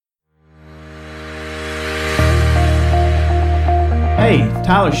Hey,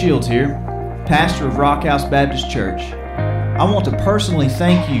 Tyler Shields here, pastor of Rock House Baptist Church. I want to personally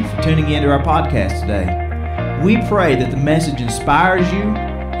thank you for tuning into our podcast today. We pray that the message inspires you,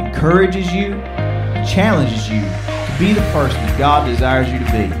 encourages you, and challenges you to be the person that God desires you to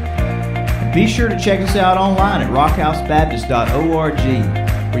be. And be sure to check us out online at rockhousebaptist.org,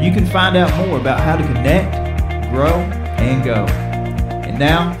 where you can find out more about how to connect, grow, and go. And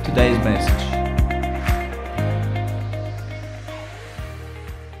now, today's message.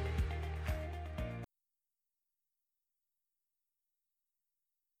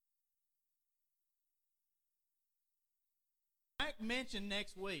 Mention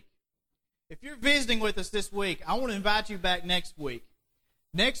next week. If you're visiting with us this week, I want to invite you back next week.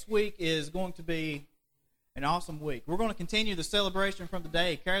 Next week is going to be an awesome week. We're going to continue the celebration from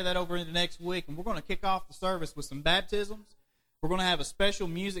today, carry that over into next week, and we're going to kick off the service with some baptisms. We're going to have a special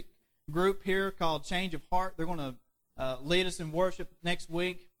music group here called Change of Heart. They're going to lead us in worship next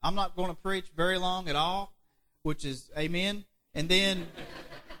week. I'm not going to preach very long at all, which is amen. And then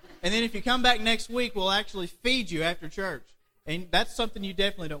if you come back next week, we'll actually feed you after church. And that's something you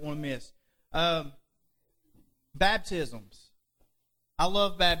definitely don't want to miss. Baptisms. I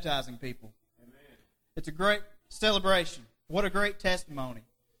love baptizing people. Amen. It's a great celebration. What a great testimony.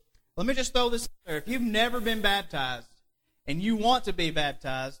 Let me just throw this out there. If you've never been baptized and you want to be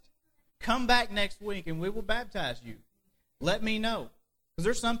baptized, come back next week and we will baptize you. Let me know. Because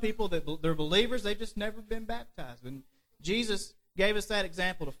there's some people that they're believers, they've just never been baptized. And Jesus gave us that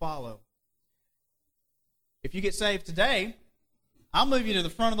example to follow. If you get saved today, I'll move you to the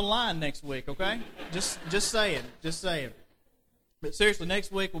front of the line next week, okay? Just saying. But seriously,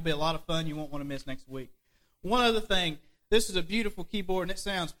 next week will be a lot of fun. You won't want to miss next week. One other thing, this is a beautiful keyboard, and it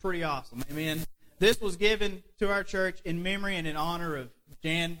sounds pretty awesome. Amen. This was given to our church in memory and in honor of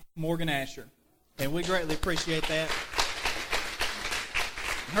Jan Morgan Asher, and we greatly appreciate that.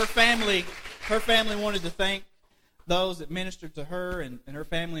 Her family wanted to thank those that ministered to her and her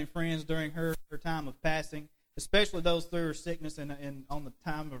family and friends during her time of passing, especially those through her sickness and on the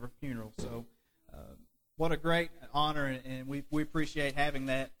time of her funeral. So what a great honor, and we appreciate having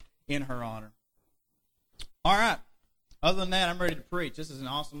that in her honor. All right. Other than that, I'm ready to preach. This is an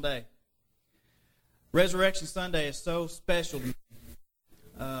awesome day. Resurrection Sunday is so special to me.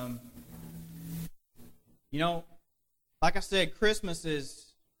 Like I said, Christmas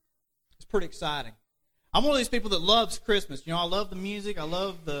is pretty exciting. I'm one of these people that loves Christmas. I love the music. I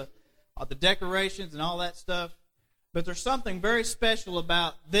love the decorations and all that stuff. But there's something very special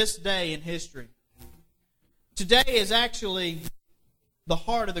about this day in history. Today is actually the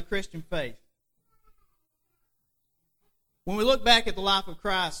heart of the Christian faith. When we look back at the life of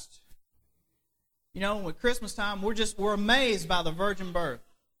Christ, with Christmas time, we're amazed by the virgin birth,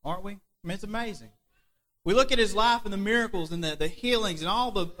 aren't we? I mean, it's amazing. We look at his life and the miracles and the healings and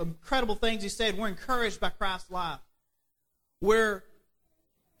all the incredible things he said. We're encouraged by Christ's life. We're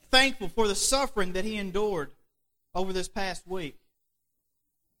thankful for the suffering that he endured over this past week.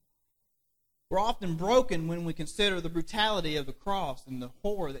 We're often broken when we consider the brutality of the cross and the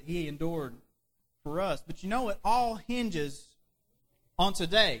horror that he endured for us. But it all hinges on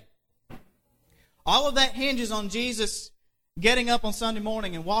today. All of that hinges on Jesus getting up on Sunday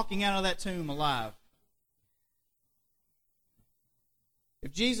morning and walking out of that tomb alive.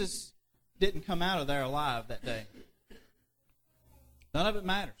 If Jesus didn't come out of there alive that day, none of it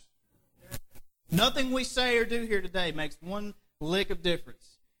matters. Nothing we say or do here today makes one lick of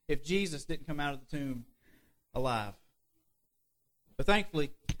difference if Jesus didn't come out of the tomb alive. But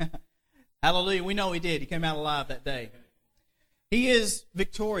thankfully, hallelujah, we know he did. He came out alive that day. He is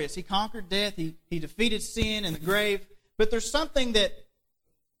victorious. He conquered death. He defeated sin and the grave. But there's something that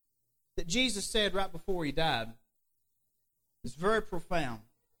Jesus said right before he died. It's very profound.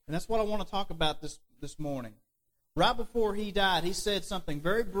 And that's what I want to talk about this morning. Right before he died, he said something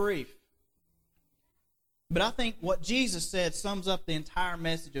very brief. But I think what Jesus said sums up the entire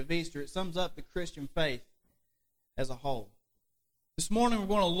message of Easter. It sums up the Christian faith as a whole. This morning we're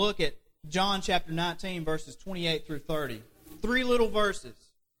going to look at John chapter 19, verses 28 through 30. 3 little verses.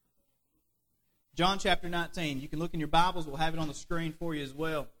 John chapter 19. You can look in your Bibles. We'll have it on the screen for you as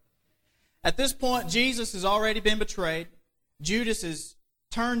well. At this point, Jesus has already been betrayed. Judas has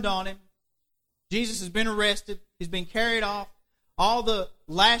turned on him. Jesus has been arrested. He's been carried off. All the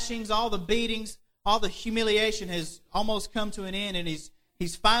lashings, all the beatings, all the humiliation has almost come to an end, and he's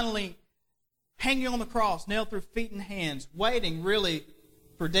finally hanging on the cross, nailed through feet and hands, waiting really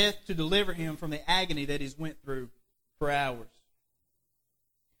for death to deliver him from the agony that he's went through for hours.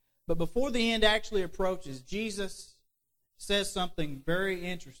 But before the end actually approaches, Jesus says something very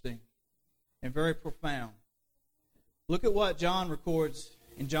interesting and very profound. Look at what John records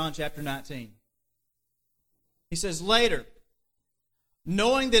in John chapter 19. He says, later,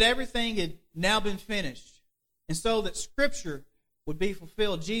 knowing that everything had now been finished, and so that Scripture would be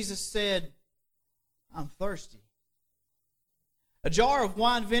fulfilled, Jesus said, I'm thirsty. A jar of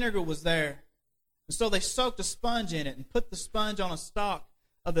wine vinegar was there, and so they soaked a sponge in it and put the sponge on a stalk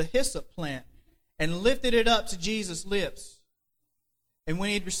of the hyssop plant and lifted it up to Jesus' lips. And when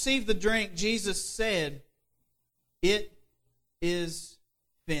he had received the drink, Jesus said, it is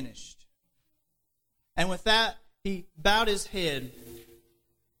finished. And with that, he bowed his head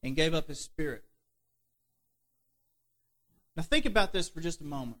and gave up his spirit. Now think about this for just a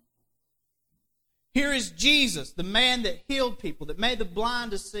moment. Here is Jesus, the man that healed people, that made the blind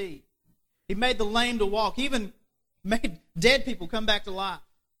to see. He made the lame to walk. He even made dead people come back to life.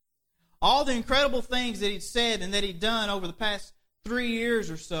 All the incredible things that he'd said and that he'd done over the past 3 years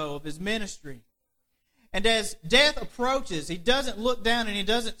or so of his ministry. And as death approaches, he doesn't look down and he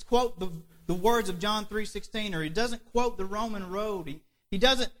doesn't quote the words of John 3:16, or he doesn't quote the Roman road. He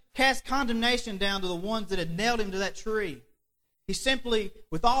doesn't cast condemnation down to the ones that had nailed him to that tree. He simply,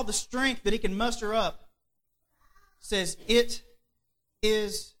 with all the strength that he can muster up, says, it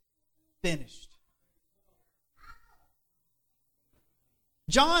is finished.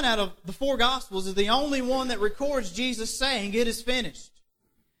 John, out of the 4 Gospels, is the only one that records Jesus saying, it is finished.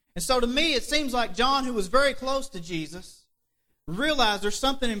 And so to me, it seems like John, who was very close to Jesus, realized there's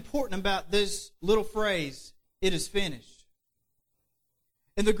something important about this little phrase, it is finished.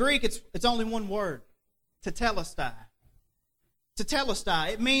 In the Greek, it's only one word, tetelestai.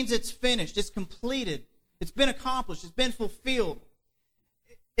 Tetelestai, it means it's finished, it's completed, it's been accomplished, it's been fulfilled.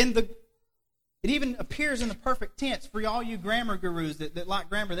 It even appears in the perfect tense for all you grammar gurus that like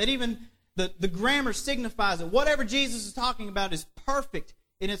grammar. That even the grammar signifies that whatever Jesus is talking about is perfect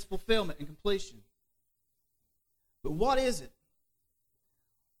in its fulfillment and completion. But what is it?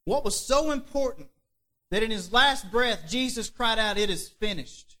 What was so important that in his last breath, Jesus cried out, it is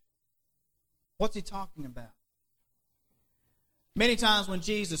finished? What's he talking about? Many times when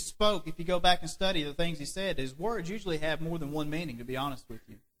Jesus spoke, if you go back and study the things he said, his words usually have more than one meaning, to be honest with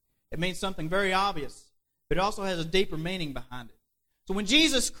you. It means something very obvious, but it also has a deeper meaning behind it. So when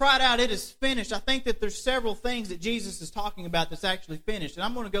Jesus cried out, it is finished, I think that there's several things that Jesus is talking about that's actually finished. And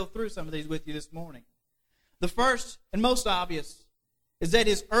I'm going to go through some of these with you this morning. The first and most obvious is that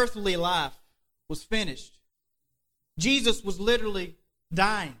his earthly life was finished. Jesus was literally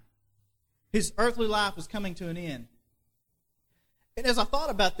dying. His earthly life was coming to an end. And as I thought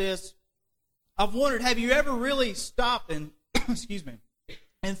about this, I've wondered, have you ever really stopped and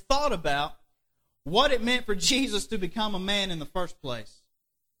and thought about what it meant for Jesus to become a man in the first place?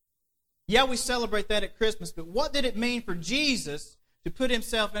 Yeah, we celebrate that at Christmas, but what did it mean for Jesus to put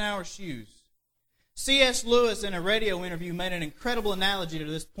himself in our shoes? C.S. Lewis, in a radio interview, made an incredible analogy to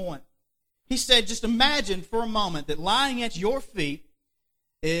this point. He said, just imagine for a moment that lying at your feet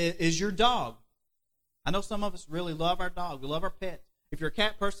is your dog. I know some of us really love our dog. We love our pets. If you're a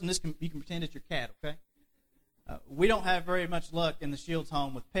cat person, you can pretend it's your cat, okay? We don't have very much luck in the Shields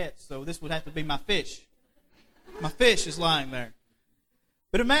home with pets, so this would have to be my fish. My fish is lying there.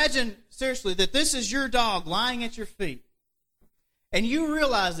 But imagine, seriously, that this is your dog lying at your feet. And you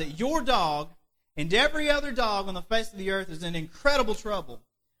realize that your dog and every other dog on the face of the earth is in incredible trouble.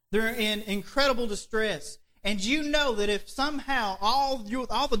 They're in incredible distress. And you know that if somehow all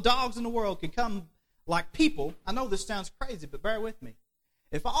the dogs in the world could come like people, I know this sounds crazy, but bear with me.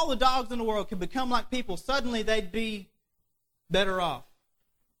 If all the dogs in the world could become like people, suddenly they'd be better off.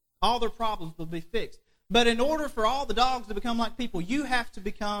 All their problems would be fixed. But in order for all the dogs to become like people, you have to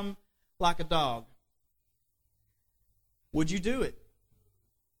become like a dog. Would you do it?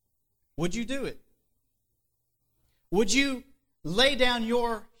 Would you do it? Would you lay down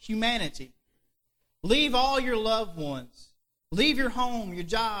your humanity? Leave all your loved ones. Leave your home, your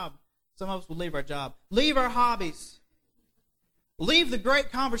job. Some of us will leave our job. Leave our hobbies. Leave the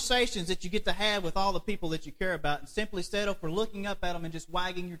great conversations that you get to have with all the people that you care about and simply settle for looking up at them and just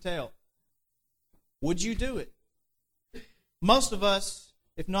wagging your tail. Would you do it? Most of us,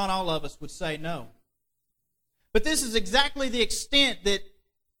 if not all of us, would say no. But this is exactly the extent that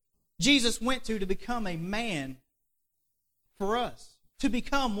Jesus went to become a man for us, to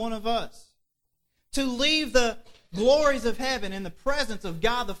become one of us, to leave the glories of heaven in the presence of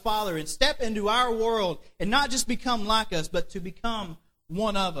God the Father and step into our world and not just become like us, but to become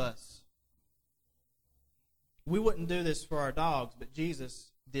one of us. We wouldn't do this for our dogs, but Jesus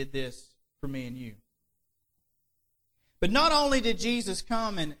did this for me and you. But not only did Jesus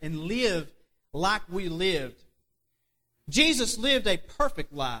come and live like we lived, Jesus lived a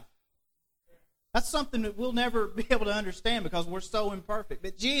perfect life. That's something that we'll never be able to understand because we're so imperfect.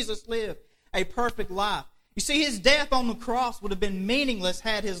 But Jesus lived a perfect life. You see, his death on the cross would have been meaningless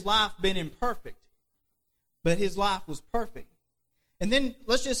had his life been imperfect. But his life was perfect. And then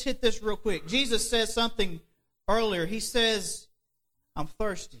let's just hit this real quick. Jesus says something earlier. He says, I'm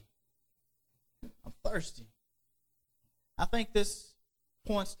thirsty. I'm thirsty. I think this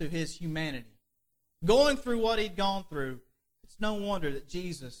points to his humanity. Going through what he'd gone through, it's no wonder that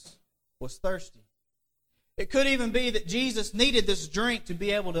Jesus was thirsty. It could even be that Jesus needed this drink to be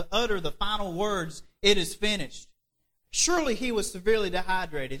able to utter the final words, "It is finished." Surely he was severely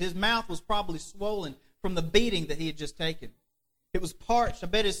dehydrated. His mouth was probably swollen from the beating that he had just taken. It was parched. I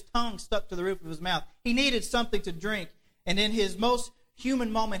bet his tongue stuck to the roof of his mouth. He needed something to drink. And in his most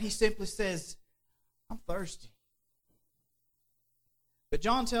human moment, he simply says, I'm thirsty. But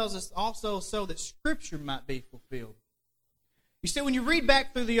John tells us also so that Scripture might be fulfilled. You see, when you read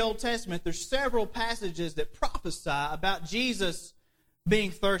back through the Old Testament, there's several passages that prophesy about Jesus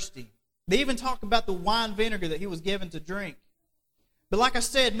being thirsty. They even talk about the wine vinegar that he was given to drink. But like I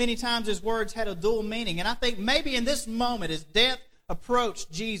said, many times his words had a dual meaning. And I think maybe in this moment, as death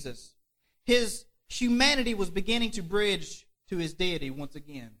approached Jesus, his humanity was beginning to bridge to his deity once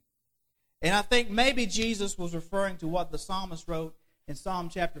again. And I think maybe Jesus was referring to what the psalmist wrote in Psalm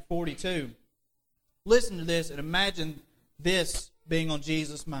chapter 42. Listen to this and imagine this being on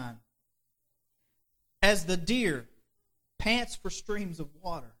Jesus' mind. As the deer pants for streams of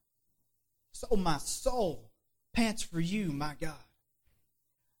water, so my soul pants for you, my God.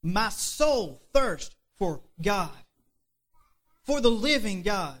 My soul thirsts for God, for the living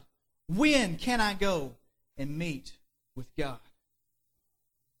God. When can I go and meet with God?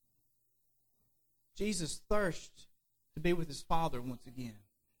 Jesus thirsted to be with his Father once again.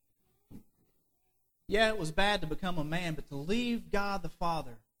 Yeah, it was bad to become a man, but to leave God the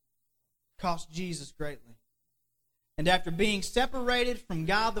Father cost Jesus greatly. And after being separated from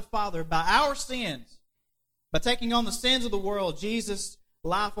God the Father by our sins, by taking on the sins of the world, Jesus'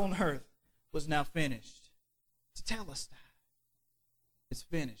 life on earth was now finished. To tell us that it's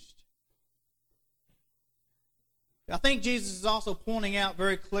finished. I think Jesus is also pointing out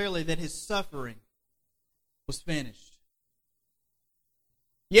very clearly that his suffering was finished.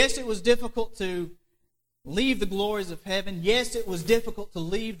 Yes, it was difficult to leave the glories of heaven. Yes, it was difficult to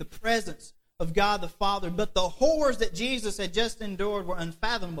leave the presence of God the Father. But the horrors that Jesus had just endured were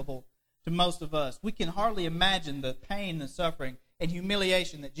unfathomable to most of us. We can hardly imagine the pain and suffering and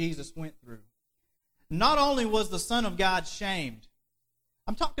humiliation that Jesus went through. Not only was the Son of God shamed,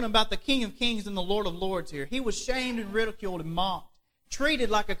 I'm talking about the King of Kings and the Lord of Lords here. He was shamed and ridiculed and mocked,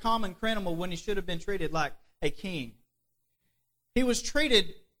 treated like a common criminal when he should have been treated like a king. He was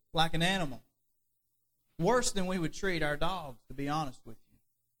treated like an animal. Worse than we would treat our dogs, to be honest with you.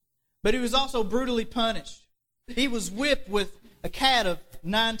 But he was also brutally punished. He was whipped with a cat of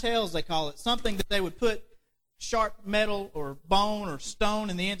 9 tails, they call it. Something that they would put sharp metal or bone or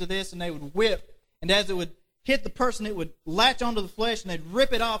stone in the end of this, and they would whip. And as it would hit the person, it would latch onto the flesh, and they'd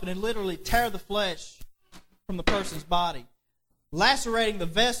rip it off, and it'd literally tear the flesh from the person's body, lacerating the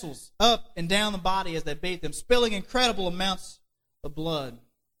vessels up and down the body as they beat them, spilling incredible amounts of blood.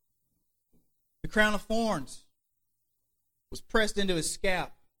 The crown of thorns was pressed into his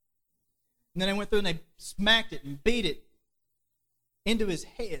scalp. And then they went through and they smacked it and beat it into his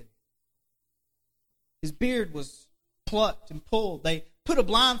head. His beard was plucked and pulled. They put a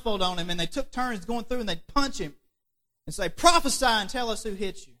blindfold on him and they took turns going through and they'd punch him and say, prophesy and tell us who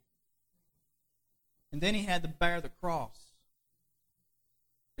hit you. And then he had to bear the cross.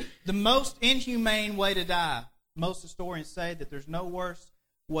 The most inhumane way to die. Most historians say that there's no worse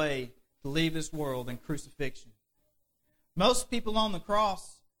way to leave this world than crucifixion. Most people on the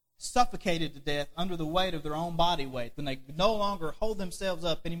cross suffocated to death under the weight of their own body weight. When they could no longer hold themselves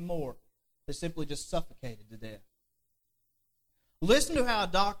up anymore, they simply just suffocated to death. Listen to how a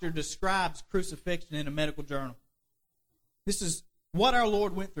doctor describes crucifixion in a medical journal. This is what our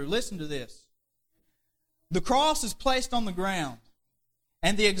Lord went through. Listen to this. The cross is placed on the ground,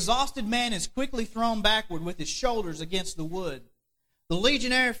 and the exhausted man is quickly thrown backward with his shoulders against the wood. The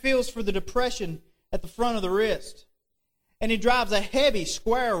legionary feels for the depression at the front of the wrist, and he drives a heavy,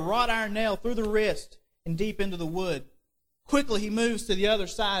 square wrought iron nail through the wrist and deep into the wood. Quickly he moves to the other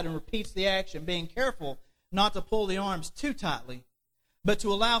side and repeats the action, being careful not to pull the arms too tightly, but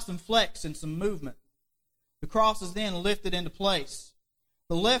to allow some flex and some movement. The cross is then lifted into place.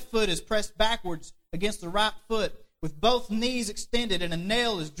 The left foot is pressed backwards against the right foot, with both knees extended, and a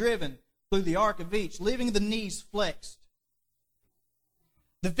nail is driven through the arc of each, leaving the knees flexed.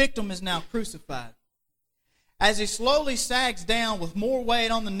 The victim is now crucified. As he slowly sags down with more weight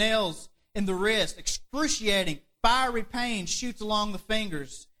on the nails in the wrist. Excruciating, fiery pain shoots along the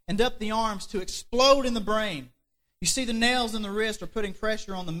fingers and up the arms to explode in the brain. You see the nails in the wrist are putting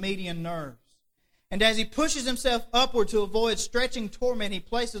pressure on the median nerves. And as he pushes himself upward to avoid stretching torment, he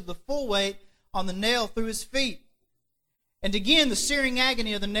places the full weight on the nail through his feet. And again, the searing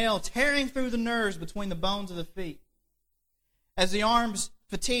agony of the nail tearing through the nerves between the bones of the feet. As the arms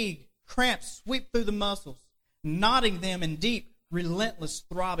fatigue, cramps sweep through the muscles, knotting them in deep, relentless,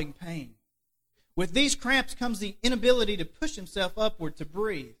 throbbing pain. With these cramps comes the inability to push himself upward to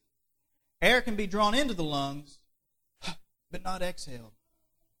breathe. Air can be drawn into the lungs, but not exhaled.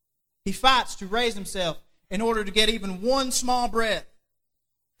 He fights to raise himself in order to get even one small breath.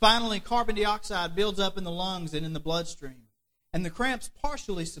 Finally, carbon dioxide builds up in the lungs and in the bloodstream, and the cramps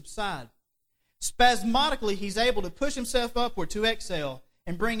partially subside. Spasmodically, he's able to push himself upward to exhale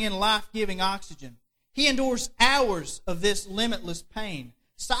and bring in life-giving oxygen. He endures hours of this limitless pain,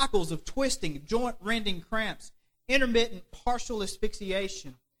 cycles of twisting, joint-rending cramps, intermittent partial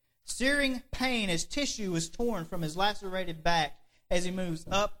asphyxiation, searing pain as tissue is torn from his lacerated back as he moves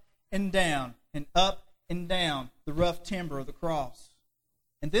up and down the rough timber of the cross.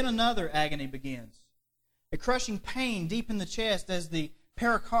 And then another agony begins. A crushing pain deep in the chest as the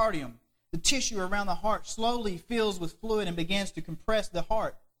pericardium, the tissue around the heart, slowly fills with fluid and begins to compress the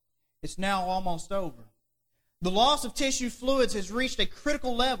heart. It's now almost over. The loss of tissue fluids has reached a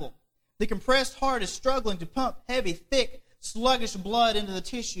critical level. The compressed heart is struggling to pump heavy, thick, sluggish blood into the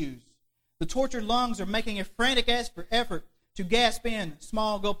tissues. The tortured lungs are making a frantic effort to gasp in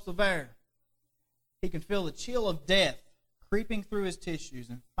small gulps of air. He can feel the chill of death creeping through his tissues,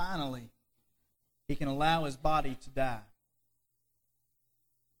 and finally, he can allow his body to die.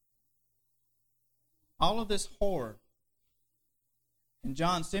 All of this horror, and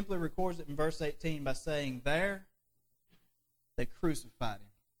John simply records it in verse 18 by saying, there they crucified him.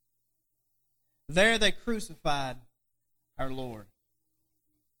 There they crucified our Lord.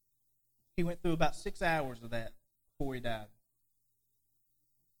 He went through about 6 hours of that before he died.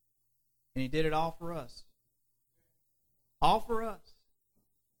 And he did it all for us. All for us.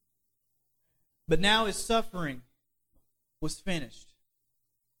 But now his suffering was finished.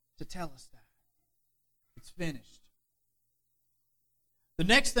 To tell us that. It's finished. The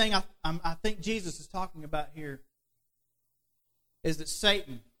next thing I think Jesus is talking about here is that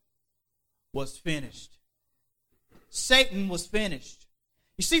Satan was finished. Satan was finished.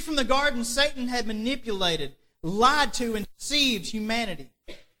 You see, from the garden, Satan had manipulated, lied to, and deceived humanity.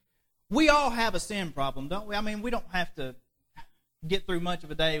 We all have a sin problem, don't we? I mean, we don't have to get through much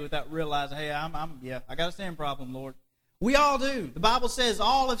of a day without realizing, hey, I got a sin problem, Lord. We all do. The Bible says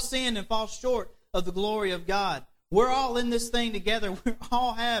all have sinned and fall short of the glory of God. We're all in this thing together. We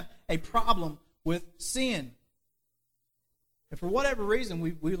all have a problem with sin. And for whatever reason,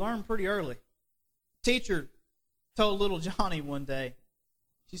 we learn pretty early. Teacher told little Johnny one day,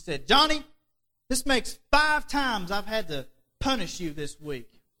 she said, Johnny, this makes 5 times I've had to punish you this week.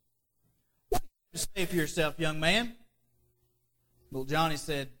 What do you have to say for yourself, young man? Little Johnny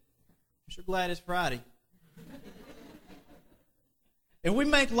said, I'm sure glad it's Friday. And we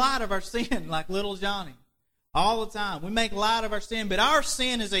make light of our sin like little Johnny all the time. We make light of our sin, but our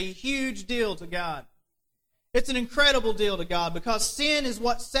sin is a huge deal to God. It's an incredible deal to God because sin is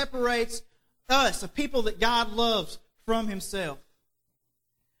what separates us, a people that God loves, from Himself.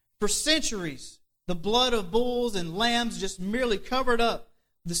 For centuries, the blood of bulls and lambs just merely covered up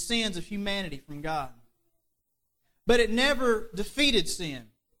the sins of humanity from God. But it never defeated sin.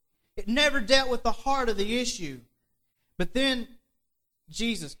 It never dealt with the heart of the issue. But then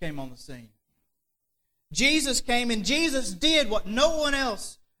Jesus came on the scene. Jesus came and Jesus did what no one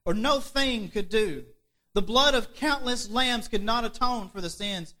else or no thing could do. The blood of countless lambs could not atone for the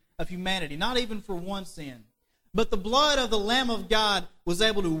sins of humanity, not even for one sin. But the blood of the Lamb of God was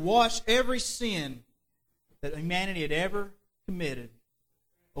able to wash every sin that humanity had ever committed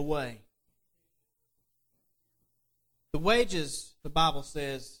away. The wages, the Bible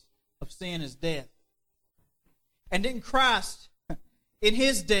says, of sin is death. And in Christ, in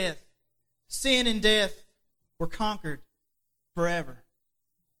His death, sin and death were conquered forever.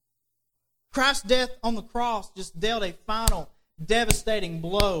 Christ's death on the cross just dealt a final, devastating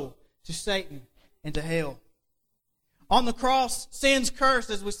blow to Satan and to hell. On the cross, sin's curse,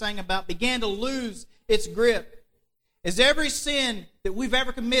 as we sang about, began to lose its grip. As every sin that we've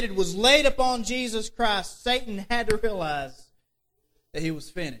ever committed was laid upon Jesus Christ, Satan had to realize that he was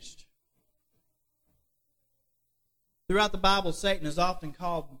finished. Throughout the Bible, Satan is often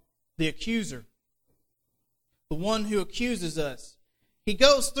called the accuser, the one who accuses us. He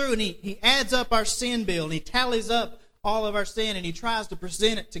goes through and he adds up our sin bill and he tallies up all of our sin and he tries to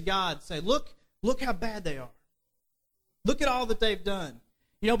present it to God. Say, look how bad they are. Look at all that they've done.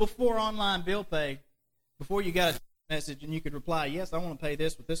 You know, before online bill pay, before you got a message and you could reply, yes, I want to pay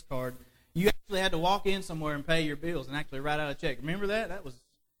this with this card, you actually had to walk in somewhere and pay your bills and actually write out a check. Remember that? That was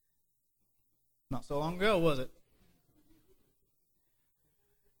not so long ago, was it?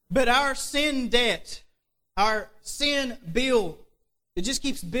 But our sin debt, our sin bill, it just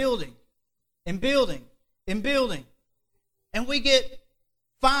keeps building and building and building. And we get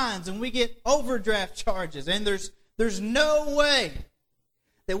fines and we get overdraft charges. And there's no way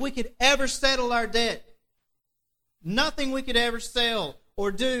that we could ever settle our debt. Nothing we could ever sell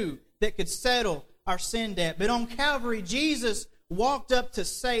or do that could settle our sin debt. But on Calvary, Jesus walked up to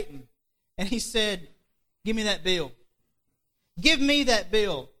Satan and he said, give me that bill. Give me that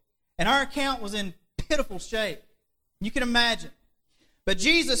bill. And our account was in pitiful shape. You can imagine. But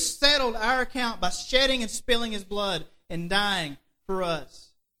Jesus settled our account by shedding and spilling his blood and dying for us.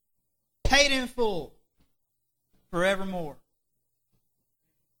 Paid in full forevermore.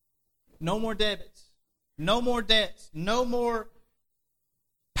 No more debits. No more debts. No more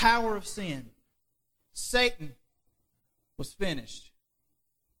power of sin. Satan was finished.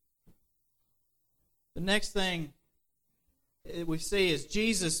 The next thing we see is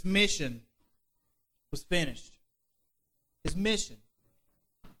Jesus' mission was finished. His mission.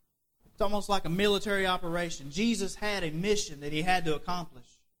 It's almost like a military operation. Jesus had a mission that he had to accomplish.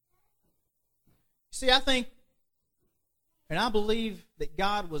 See, I think, and I believe that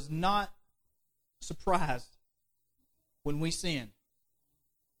God was not surprised when we sin.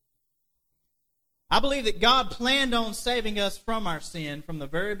 I believe that God planned on saving us from our sin from the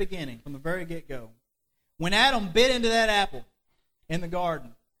very beginning, from the very get-go. When Adam bit into that apple in the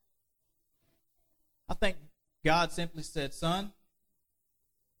garden, I think God simply said, son,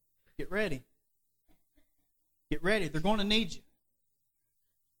 get ready. Get ready. They're going to need you.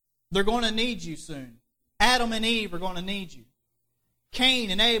 They're going to need you soon. Adam and Eve are going to need you. Cain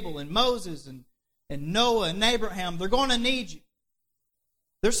and Abel and Moses and Noah and Abraham, they're going to need you.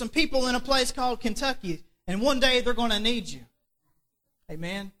 There's some people in a place called Kentucky, and one day they're going to need you.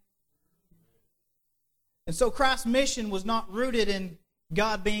 Amen. And so Christ's mission was not rooted in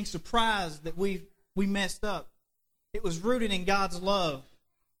God being surprised that we messed up. It was rooted in God's love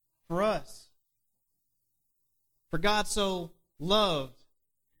for us. For God so loved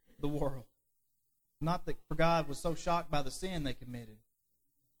the world. Not that for God was so shocked by the sin they committed.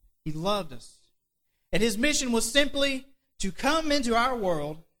 He loved us. And his mission was simply to come into our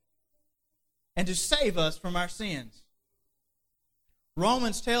world and to save us from our sins.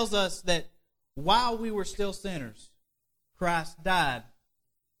 Romans tells us that while we were still sinners, Christ died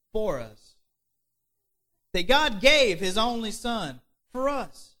for us. That God gave his only Son for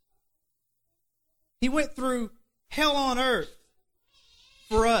us. He went through hell on earth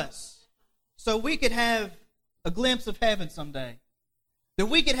for us so we could have a glimpse of heaven someday. That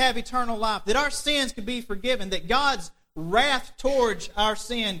we could have eternal life. That our sins could be forgiven. That God's wrath towards our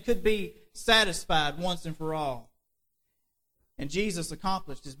sin could be satisfied once and for all. And Jesus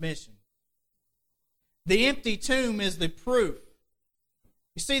accomplished his mission. The empty tomb is the proof.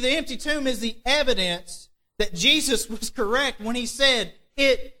 You see, the empty tomb is the evidence that Jesus was correct when he said,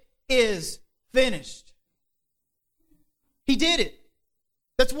 it is finished. He did it.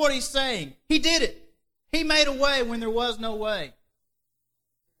 That's what he's saying. He did it. He made a way when there was no way.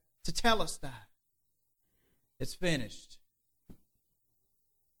 To tell us that. It's finished.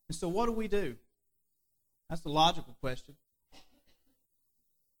 And so what do we do? That's the logical question.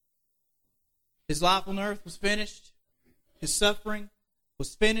 His life on earth was finished. His suffering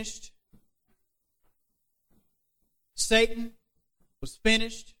was finished. Satan was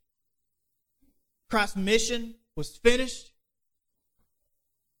finished. Christ's mission was finished.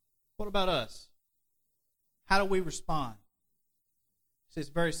 What about us? How do we respond? It's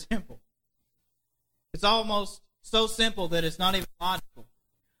very simple. It's almost so simple that it's not even logical.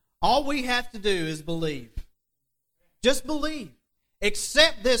 All we have to do is believe. Just believe.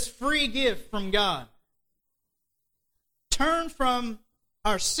 Accept this free gift from God. Turn from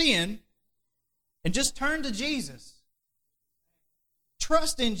our sin and just turn to Jesus.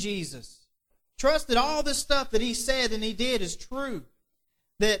 Trust in Jesus. Trust that all this stuff that he said and he did is true.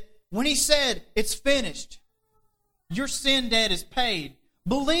 That when he said, it's finished, your sin debt is paid.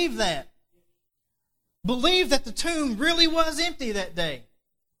 Believe that. Believe that the tomb really was empty that day.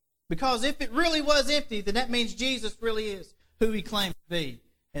 Because if it really was empty, then that means Jesus really is who he claims to be.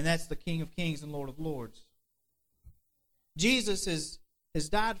 And that's the King of Kings and Lord of Lords. Jesus has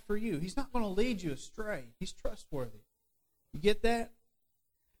died for you. He's not going to lead you astray. He's trustworthy. You get that?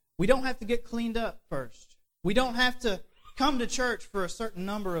 We don't have to get cleaned up first. We don't have to come to church for a certain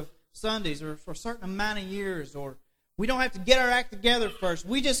number of Sundays or for a certain amount of years, or we don't have to get our act together first.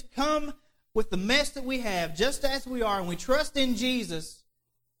 We just come with the mess that we have, just as we are, and we trust in Jesus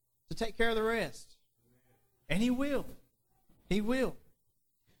to take care of the rest. And He will. He will.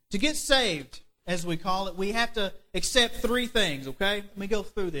 To get saved, as we call it, we have to accept three things, okay? Let me go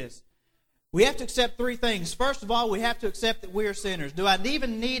through this. We have to accept three things. First of all, we have to accept that we're sinners. Do I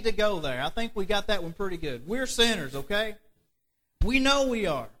even need to go there? I think we got that one pretty good. We're sinners, okay? We know we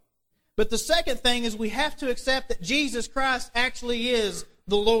are. But the second thing is we have to accept that Jesus Christ actually is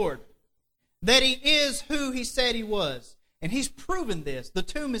the Lord. That He is who He said He was. And He's proven this. The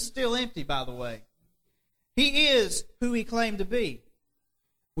tomb is still empty, by the way. He is who He claimed to be.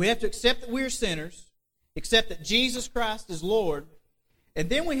 We have to accept that we're sinners, accept that Jesus Christ is Lord, and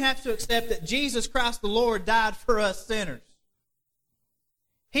then we have to accept that Jesus Christ the Lord died for us sinners.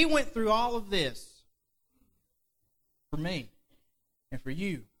 He went through all of this for me and for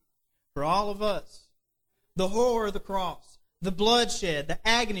you, for all of us. The horror of the cross, the bloodshed, the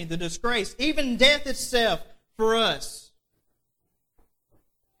agony, the disgrace, even death itself for us.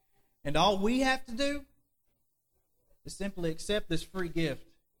 And all we have to do is simply accept this free gift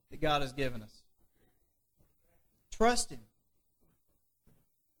that God has given us. Trust Him.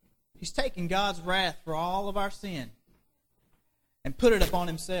 He's taken God's wrath for all of our sin and put it upon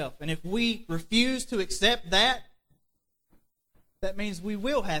Himself. And if we refuse to accept that, that means we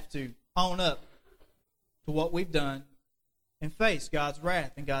will have to own up to what we've done and face God's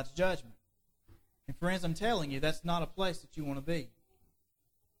wrath and God's judgment. And friends, I'm telling you, that's not a place that you want to be.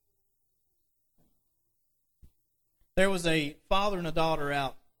 There was a father and a daughter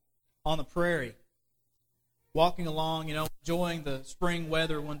out on the prairie, walking along, enjoying the spring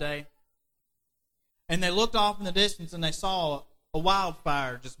weather one day. And they looked off in the distance and they saw a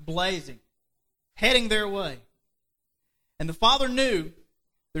wildfire just blazing, heading their way. And the father knew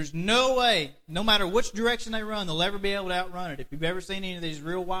there's no way, no matter which direction they run, they'll ever be able to outrun it. If you've ever seen any of these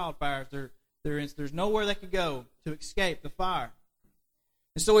real wildfires, there's nowhere they could go to escape the fire.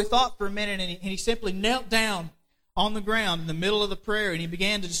 And so he thought for a minute, and he simply knelt down on the ground in the middle of the prairie, and he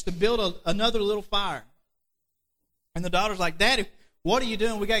began to build another little fire. And the daughter's like, "Daddy, what are you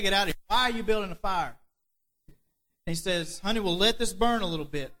doing? We got to get out of here. Why are you building a fire?" And he says, "Honey, we'll let this burn a little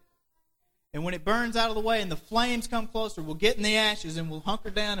bit. And when it burns out of the way and the flames come closer, we'll get in the ashes and we'll hunker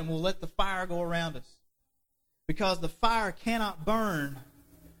down and we'll let the fire go around us. Because the fire cannot burn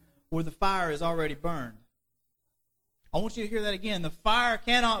where the fire is already burned." I want you to hear that again. The fire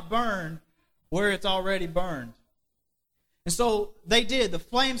cannot burn where it's already burned. And so they did. The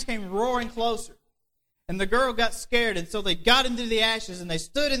flames came roaring closer. And the girl got scared, and so they got into the ashes, and they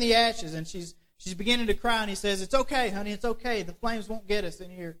stood in the ashes, and she's beginning to cry, and he says, "It's okay, honey, it's okay. The flames won't get us in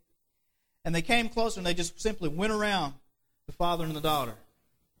here." And they came closer, and they just simply went around the father and the daughter.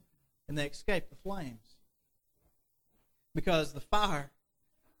 And they escaped the flames. Because the fire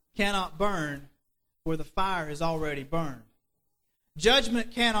cannot burn where the fire is already burned.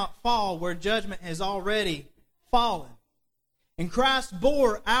 Judgment cannot fall where judgment has already fallen. And Christ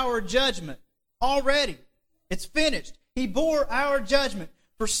bore our judgment already. It's finished. He bore our judgment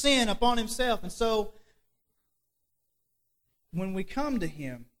for sin upon Himself. And so, when we come to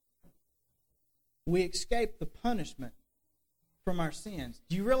Him, we escape the punishment from our sins.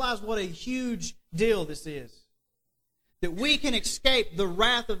 Do you realize what a huge deal this is? That we can escape the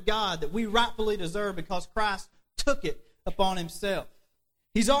wrath of God that we rightfully deserve because Christ took it upon Himself.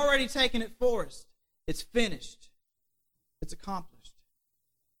 He's already taken it for us. It's finished. It's accomplished.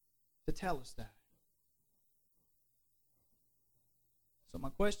 To tell us that. So my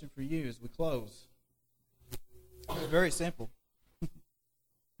question for you as we close is very simple.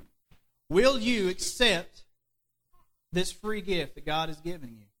 Will you accept this free gift that God has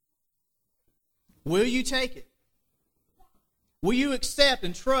given you? Will you take it? Will you accept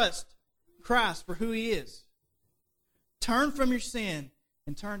and trust Christ for who He is? Turn from your sin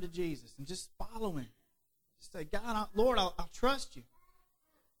and turn to Jesus and just follow Him. Just say, "God, Lord, I'll trust You.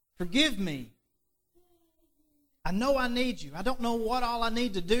 Forgive me. I know I need You. I don't know what all I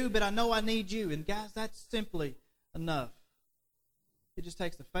need to do, but I know I need You." And guys, that's simply enough. It just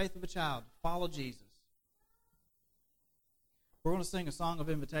takes the faith of a child to follow Jesus. We're going to sing a song of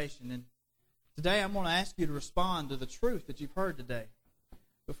invitation. And today I'm going to ask you to respond to the truth that you've heard today.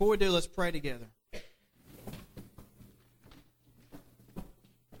 Before we do, let's pray together.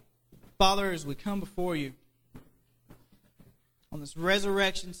 Father, as we come before You on this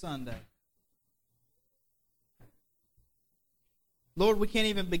Resurrection Sunday, Lord, we can't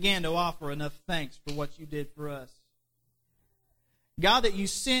even begin to offer enough thanks for what You did for us. God, that you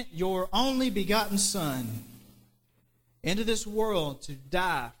sent your only begotten Son into this world to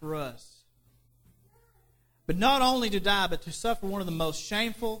die for us. But not only to die, but to suffer one of the most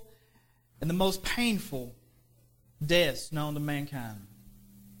shameful and the most painful deaths known to mankind.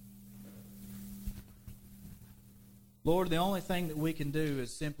 Lord, the only thing that we can do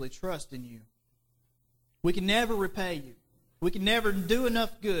is simply trust in you. We can never repay you. We can never do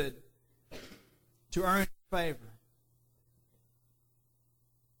enough good to earn your favor.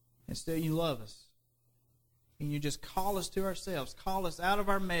 And still you love us. And you just call us to ourselves, call us out of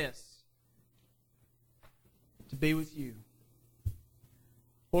our mess to be with you.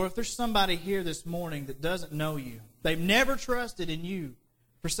 Or if there's somebody here this morning that doesn't know you, they've never trusted in you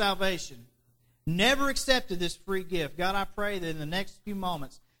for salvation, never accepted this free gift, God, I pray that in the next few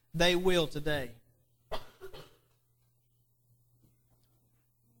moments they will today.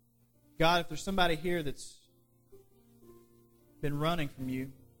 God, if there's somebody here that's been running from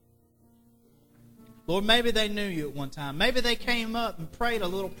you, Lord, maybe they knew you at one time. Maybe they came up and prayed a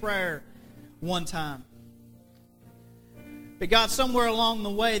little prayer one time. But God, somewhere along the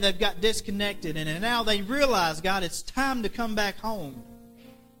way they've got disconnected, and now they realize, God, it's time to come back home.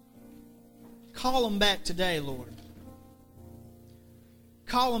 Call them back today, Lord.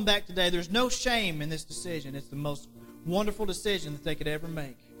 Call them back today. There's no shame in this decision. It's the most wonderful decision that they could ever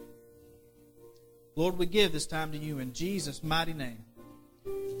make. Lord, we give this time to you in Jesus' mighty name.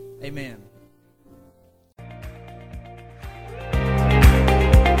 Amen.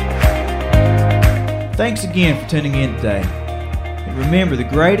 Thanks again for tuning in today. And remember, the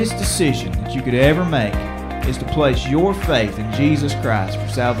greatest decision that you could ever make is to place your faith in Jesus Christ for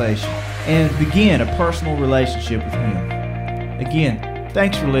salvation and begin a personal relationship with Him. Again,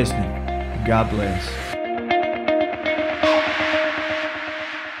 thanks for listening, and God bless.